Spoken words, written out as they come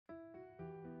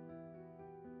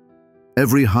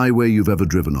Every highway you've ever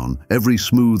driven on, every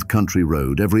smooth country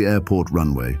road, every airport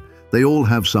runway, they all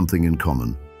have something in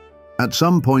common. At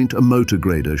some point, a motor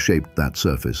grader shaped that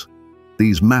surface.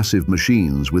 These massive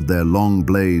machines, with their long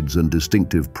blades and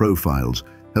distinctive profiles,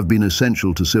 have been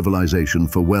essential to civilization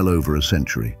for well over a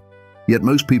century. Yet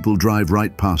most people drive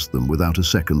right past them without a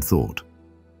second thought.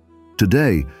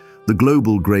 Today, the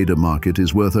global grader market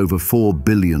is worth over $4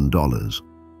 billion.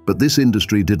 But this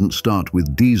industry didn't start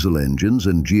with diesel engines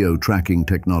and geo-tracking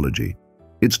technology.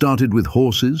 It started with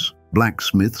horses,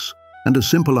 blacksmiths, and a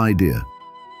simple idea.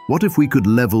 What if we could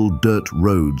level dirt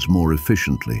roads more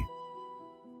efficiently?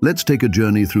 Let's take a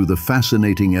journey through the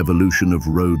fascinating evolution of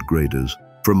road graders,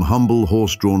 from humble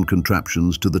horse-drawn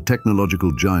contraptions to the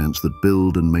technological giants that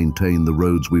build and maintain the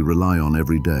roads we rely on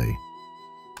every day.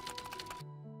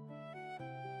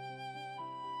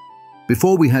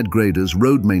 Before we had graders,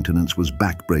 road maintenance was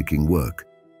back-breaking work.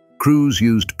 Crews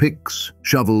used picks,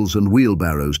 shovels, and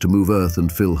wheelbarrows to move earth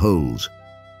and fill holes.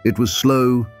 It was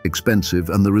slow, expensive,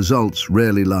 and the results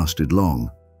rarely lasted long.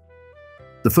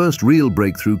 The first real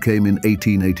breakthrough came in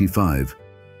 1885,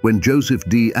 when Joseph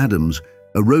D. Adams,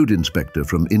 a road inspector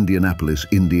from Indianapolis,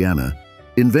 Indiana,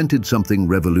 invented something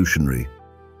revolutionary.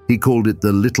 He called it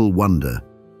the Little Wonder,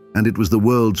 and it was the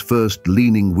world's first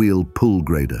leaning wheel pull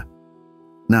grader.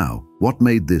 Now, what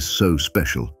made this so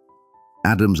special?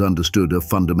 Adams understood a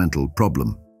fundamental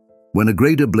problem. When a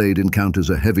grader blade encounters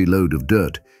a heavy load of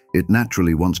dirt, it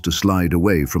naturally wants to slide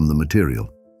away from the material.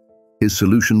 His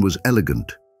solution was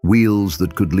elegant: wheels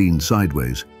that could lean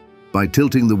sideways. By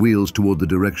tilting the wheels toward the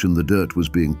direction the dirt was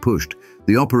being pushed,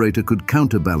 the operator could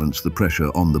counterbalance the pressure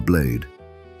on the blade.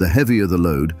 The heavier the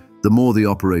load, the more the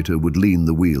operator would lean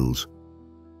the wheels.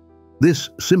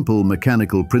 This simple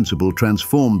mechanical principle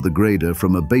transformed the grader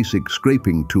from a basic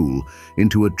scraping tool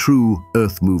into a true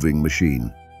earth-moving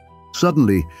machine.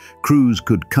 Suddenly, crews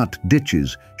could cut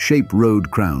ditches, shape road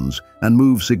crowns, and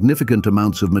move significant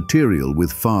amounts of material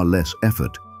with far less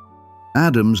effort.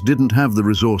 Adams didn't have the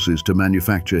resources to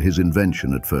manufacture his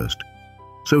invention at first.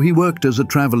 So he worked as a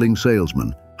traveling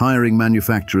salesman, hiring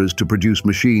manufacturers to produce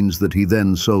machines that he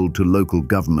then sold to local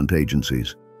government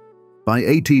agencies. By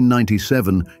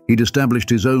 1897, he'd established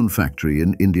his own factory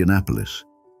in Indianapolis.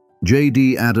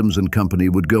 J.D. Adams and Company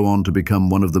would go on to become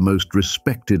one of the most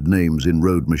respected names in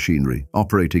road machinery,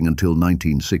 operating until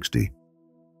 1960.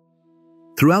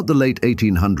 Throughout the late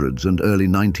 1800s and early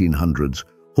 1900s,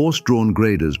 horse-drawn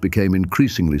graders became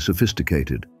increasingly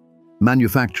sophisticated.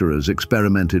 Manufacturers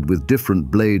experimented with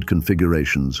different blade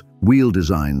configurations, wheel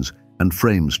designs, and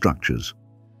frame structures.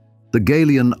 The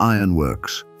Galion Iron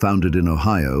Works, founded in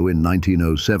Ohio in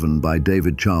 1907 by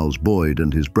David Charles Boyd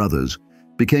and his brothers,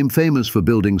 became famous for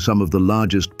building some of the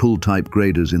largest pull-type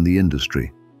graders in the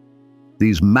industry.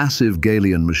 These massive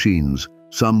Galion machines,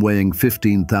 some weighing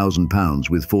 15,000 pounds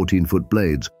with 14-foot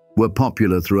blades, were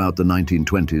popular throughout the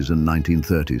 1920s and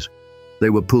 1930s. They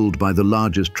were pulled by the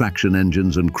largest traction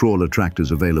engines and crawler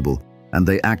tractors available, and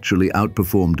they actually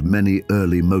outperformed many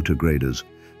early motor graders.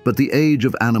 But the age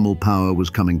of animal power was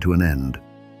coming to an end.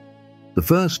 The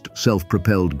first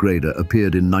self-propelled grader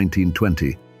appeared in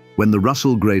 1920, when the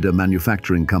Russell Grader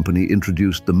Manufacturing Company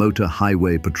introduced the Motor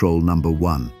Highway Patrol No.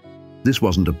 1. This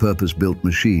wasn't a purpose-built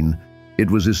machine.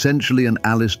 It was essentially an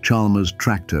Allis-Chalmers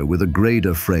tractor with a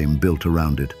grader frame built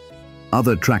around it.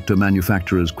 Other tractor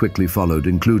manufacturers quickly followed,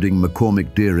 including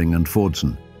McCormick Deering and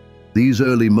Fordson. These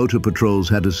early motor patrols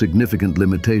had a significant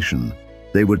limitation.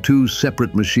 They were two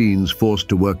separate machines forced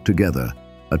to work together,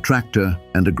 a tractor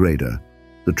and a grader.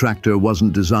 The tractor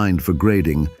wasn't designed for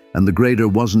grading, and the grader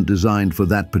wasn't designed for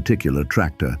that particular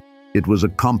tractor. It was a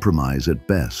compromise at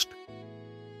best.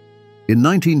 In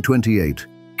 1928,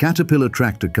 Caterpillar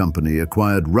Tractor Company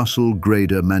acquired Russell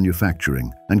Grader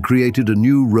Manufacturing and created a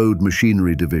new road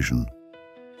machinery division.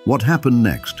 What happened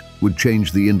next would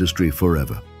change the industry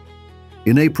forever.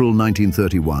 In April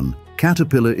 1931,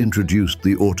 Caterpillar introduced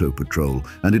the Auto Patrol,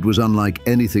 and it was unlike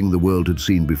anything the world had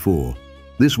seen before.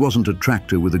 This wasn't a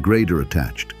tractor with a grader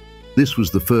attached. This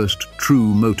was the first true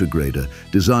motor grader,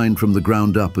 designed from the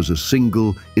ground up as a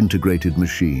single, integrated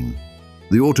machine.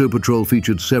 The Auto Patrol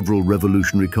featured several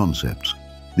revolutionary concepts.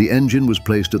 The engine was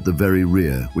placed at the very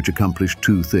rear, which accomplished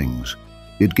two things.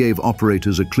 It gave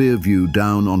operators a clear view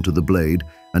down onto the blade,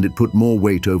 and it put more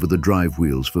weight over the drive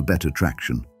wheels for better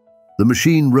traction. The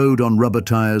machine rode on rubber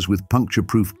tires with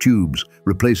puncture-proof tubes,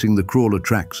 replacing the crawler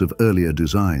tracks of earlier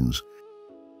designs.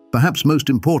 Perhaps most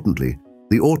importantly,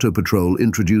 the Auto Patrol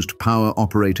introduced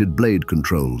power-operated blade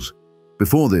controls.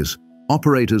 Before this,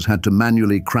 operators had to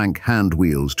manually crank hand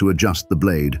wheels to adjust the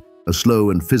blade, a slow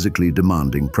and physically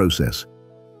demanding process.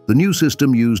 The new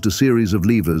system used a series of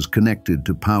levers connected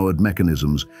to powered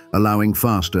mechanisms, allowing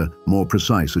faster, more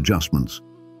precise adjustments.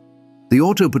 The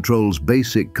Auto Patrol's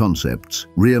basic concepts,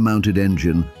 rear-mounted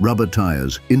engine, rubber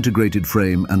tires, integrated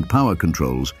frame and power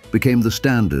controls became the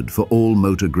standard for all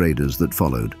motor graders that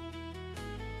followed.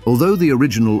 Although the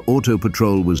original Auto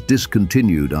Patrol was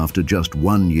discontinued after just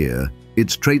 1 year,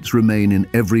 its traits remain in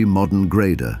every modern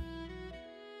grader.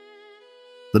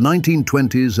 The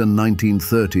 1920s and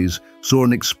 1930s saw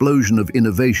an explosion of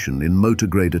innovation in motor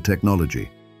grader technology.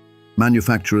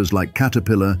 Manufacturers like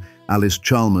Caterpillar,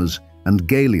 Allis-Chalmers, and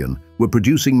Galion were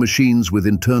producing machines with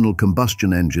internal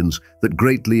combustion engines that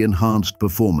greatly enhanced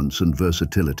performance and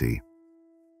versatility.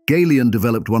 Galion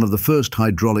developed one of the first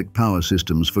hydraulic power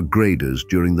systems for graders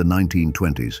during the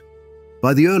 1920s.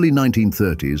 By the early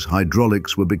 1930s,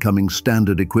 hydraulics were becoming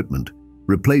standard equipment,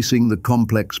 replacing the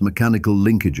complex mechanical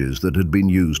linkages that had been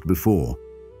used before.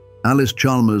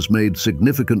 Allis-Chalmers made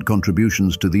significant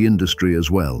contributions to the industry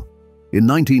as well. In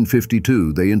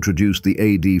 1952, they introduced the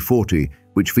AD-40,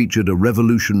 which featured a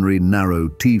revolutionary narrow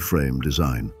T-frame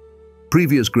design.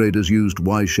 Previous graders used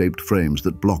Y-shaped frames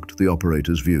that blocked the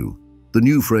operator's view. The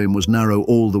new frame was narrow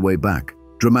all the way back,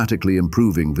 dramatically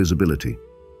improving visibility.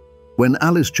 When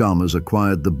Allis-Chalmers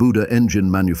acquired the Buda engine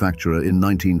manufacturer in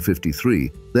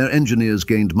 1953, their engineers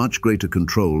gained much greater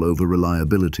control over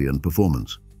reliability and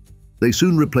performance. They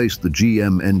soon replaced the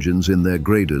GM engines in their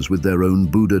graders with their own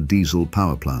Buda diesel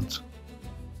power plants.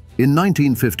 In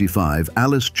 1955,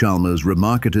 Allis-Chalmers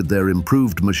remarketed their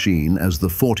improved machine as the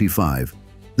 45.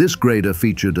 This grader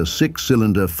featured a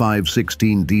 6-cylinder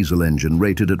 516 diesel engine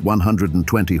rated at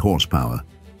 120 horsepower.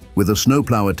 With a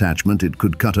snowplow attachment, it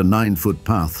could cut a 9-foot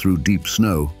path through deep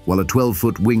snow, while a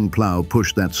 12-foot wing plow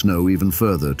pushed that snow even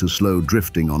further to slow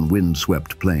drifting on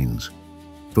wind-swept plains.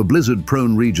 For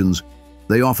blizzard-prone regions,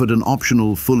 they offered an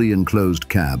optional fully enclosed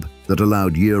cab that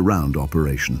allowed year-round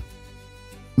operation.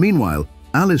 Meanwhile,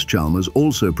 Allis-Chalmers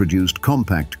also produced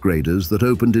compact graders that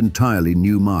opened entirely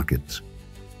new markets.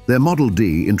 Their Model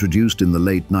D, introduced in the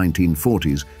late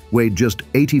 1940s, weighed just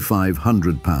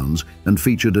 8,500 pounds and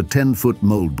featured a 10-foot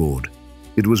moldboard.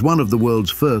 It was one of the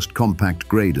world's first compact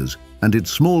graders, and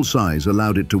its small size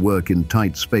allowed it to work in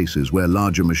tight spaces where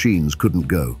larger machines couldn't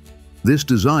go. This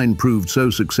design proved so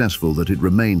successful that it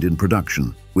remained in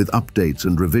production, with updates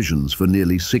and revisions for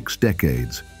nearly 6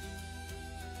 decades.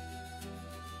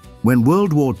 When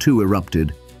World War II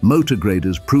erupted, motor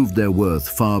graders proved their worth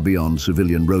far beyond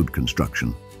civilian road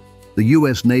construction. The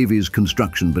U.S. Navy's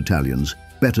construction battalions,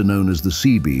 better known as the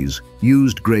Seabees,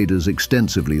 used graders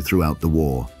extensively throughout the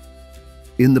war.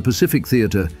 In the Pacific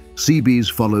Theater, Seabees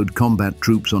followed combat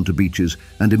troops onto beaches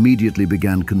and immediately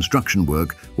began construction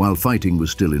work while fighting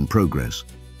was still in progress.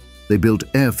 They built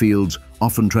airfields,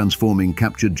 often transforming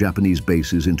captured Japanese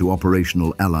bases into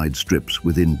operational Allied strips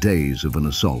within days of an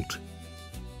assault.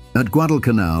 At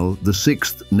Guadalcanal, the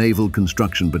 6th Naval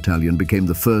Construction Battalion became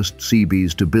the first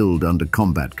Seabees to build under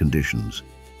combat conditions.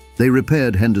 They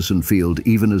repaired Henderson Field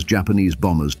even as Japanese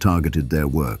bombers targeted their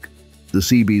work. The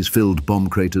Seabees filled bomb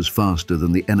craters faster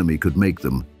than the enemy could make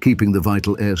them, keeping the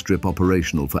vital airstrip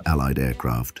operational for Allied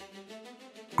aircraft.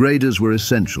 Graders were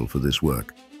essential for this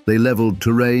work. They leveled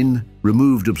terrain,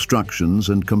 removed obstructions,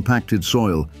 and compacted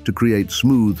soil to create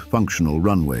smooth, functional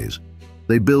runways.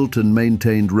 They built and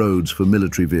maintained roads for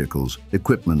military vehicles,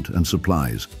 equipment, and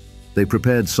supplies. They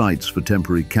prepared sites for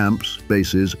temporary camps,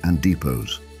 bases, and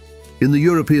depots. In the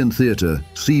European theater,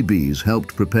 Seabees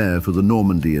helped prepare for the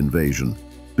Normandy invasion,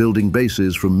 building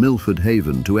bases from Milford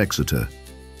Haven to Exeter.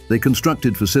 They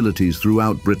constructed facilities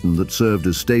throughout Britain that served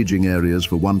as staging areas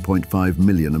for 1.5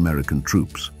 million American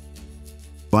troops.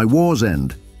 By war's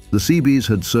end, the Seabees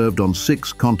had served on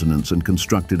 6 continents and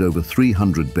constructed over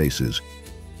 300 bases.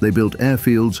 They built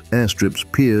airfields,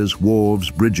 airstrips, piers,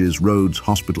 wharves, bridges, roads,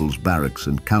 hospitals, barracks,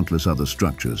 and countless other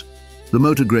structures. The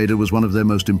motor grader was one of their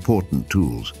most important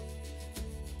tools.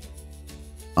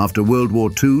 After World War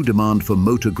II, demand for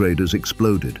motor graders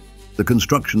exploded. The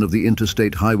construction of the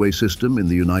interstate highway system in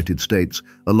the United States,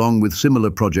 along with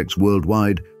similar projects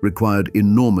worldwide, required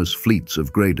enormous fleets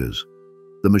of graders.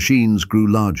 The machines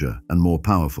grew larger and more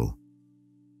powerful.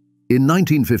 In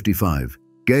 1955,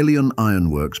 Galion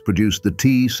Ironworks produced the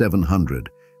T700,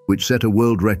 which set a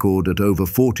world record at over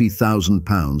 40,000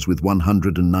 pounds with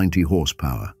 190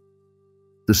 horsepower.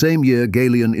 The same year,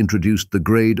 Galion introduced the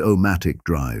Grade-O-Matic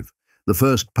drive, the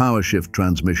first power shift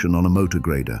transmission on a motor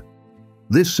grader.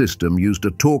 This system used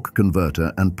a torque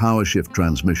converter and power shift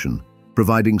transmission,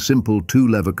 providing simple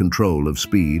 2-lever control of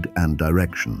speed and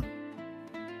direction.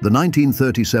 The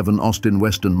 1937 Austin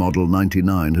Western Model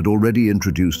 99 had already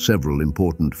introduced several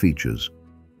important features: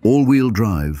 all-wheel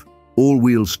drive,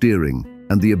 all-wheel steering,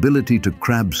 and the ability to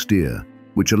crab steer,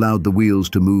 which allowed the wheels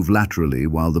to move laterally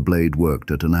while the blade worked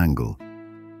at an angle.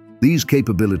 These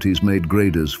capabilities made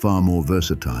graders far more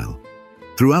versatile.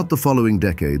 Throughout the following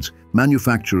decades,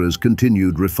 manufacturers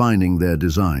continued refining their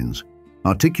designs.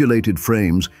 Articulated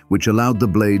frames, which allowed the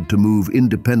blade to move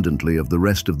independently of the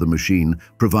rest of the machine,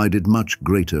 provided much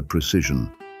greater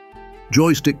precision.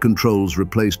 Joystick controls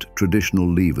replaced traditional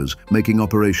levers, making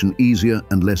operation easier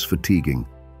and less fatiguing.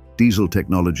 Diesel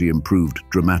technology improved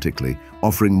dramatically,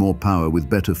 offering more power with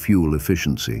better fuel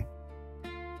efficiency.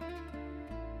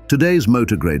 Today's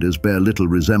motor graders bear little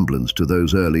resemblance to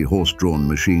those early horse-drawn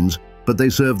machines, but they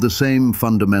serve the same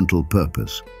fundamental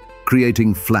purpose: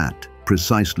 creating flat,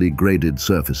 precisely graded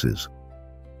surfaces.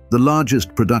 The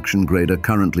largest production grader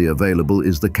currently available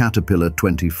is the Caterpillar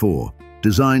 24,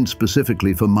 designed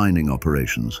specifically for mining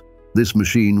operations. This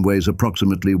machine weighs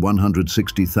approximately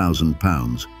 160,000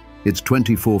 pounds. Its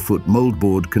 24-foot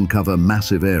moldboard can cover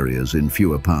massive areas in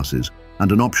fewer passes,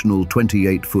 and an optional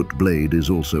 28-foot blade is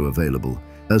also available.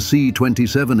 A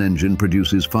C27 engine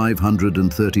produces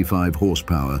 535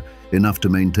 horsepower, enough to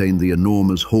maintain the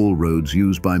enormous haul roads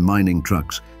used by mining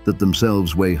trucks that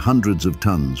themselves weigh hundreds of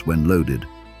tons when loaded.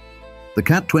 The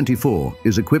Cat 24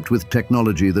 is equipped with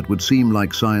technology that would seem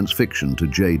like science fiction to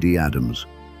J.D. Adams.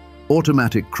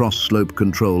 Automatic cross-slope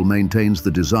control maintains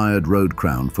the desired road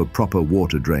crown for proper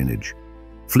water drainage.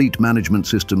 Fleet management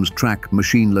systems track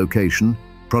machine location,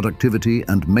 productivity,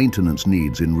 and maintenance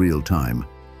needs in real time.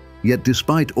 Yet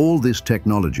despite all this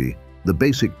technology, the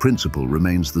basic principle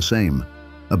remains the same.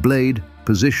 A blade,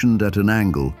 positioned at an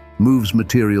angle, moves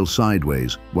material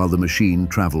sideways while the machine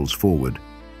travels forward.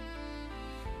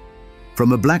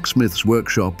 From a blacksmith's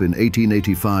workshop in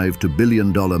 1885 to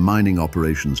billion-dollar mining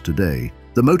operations today,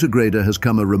 the motor grader has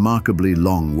come a remarkably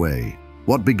long way.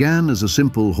 What began as a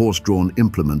simple horse-drawn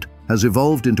implement has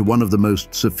evolved into one of the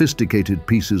most sophisticated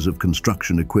pieces of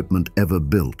construction equipment ever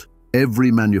built.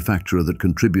 Every manufacturer that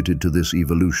contributed to this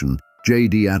evolution,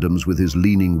 J.D. Adams with his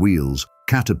leaning wheels,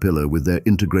 Caterpillar with their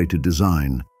integrated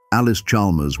design,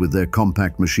 Allis-Chalmers with their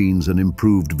compact machines and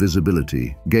improved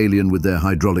visibility, Galion with their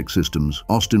hydraulic systems,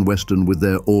 Austin Western with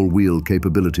their all-wheel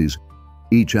capabilities,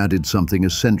 each added something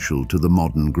essential to the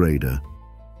modern grader.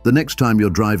 The next time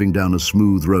you're driving down a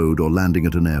smooth road or landing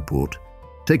at an airport,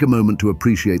 take a moment to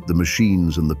appreciate the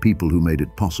machines and the people who made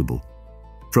it possible.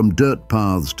 From dirt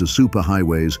paths to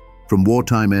superhighways, from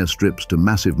wartime airstrips to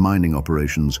massive mining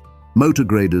operations, motor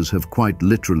graders have quite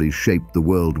literally shaped the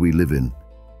world we live in.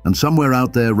 And somewhere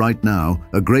out there right now,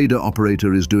 a grader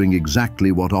operator is doing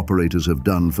exactly what operators have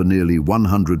done for nearly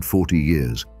 140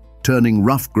 years, turning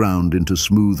rough ground into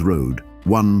smooth road,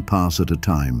 one pass at a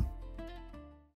time.